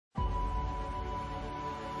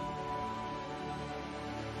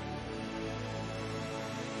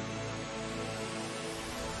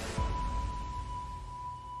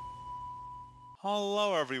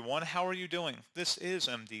Hello everyone, how are you doing? This is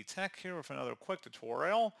MD Tech here with another quick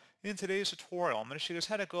tutorial. In today's tutorial, I'm going to show you guys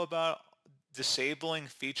how to go about disabling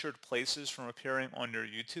featured places from appearing on your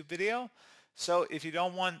YouTube video. So if you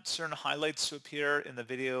don't want certain highlights to appear in the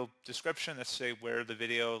video description, let's say where the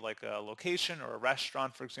video, like a location or a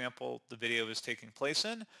restaurant, for example, the video is taking place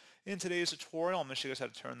in today's tutorial, I'm going to show you guys how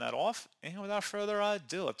to turn that off. And without further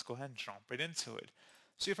ado, let's go ahead and jump right into it.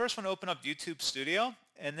 So you first want to open up YouTube Studio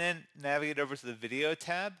and then navigate over to the Video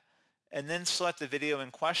tab and then select the video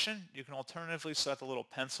in question. You can alternatively select the little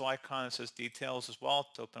pencil icon that says Details as well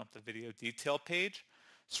to open up the video detail page.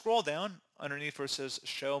 Scroll down underneath where it says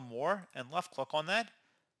Show More and left click on that.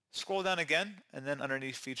 Scroll down again and then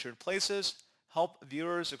underneath Featured Places, help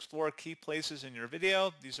viewers explore key places in your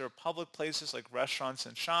video. These are public places like restaurants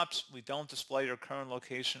and shops. We don't display your current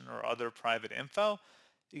location or other private info.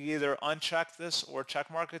 You either uncheck this or check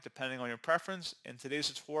mark it depending on your preference. In today's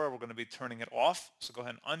tutorial, we're going to be turning it off. So go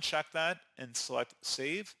ahead and uncheck that and select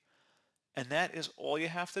Save. And that is all you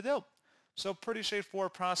have to do. So pretty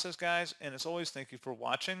straightforward process, guys. And as always, thank you for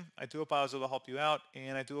watching. I do hope I was able to help you out.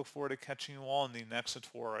 And I do look forward to catching you all in the next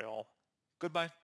tutorial. Goodbye.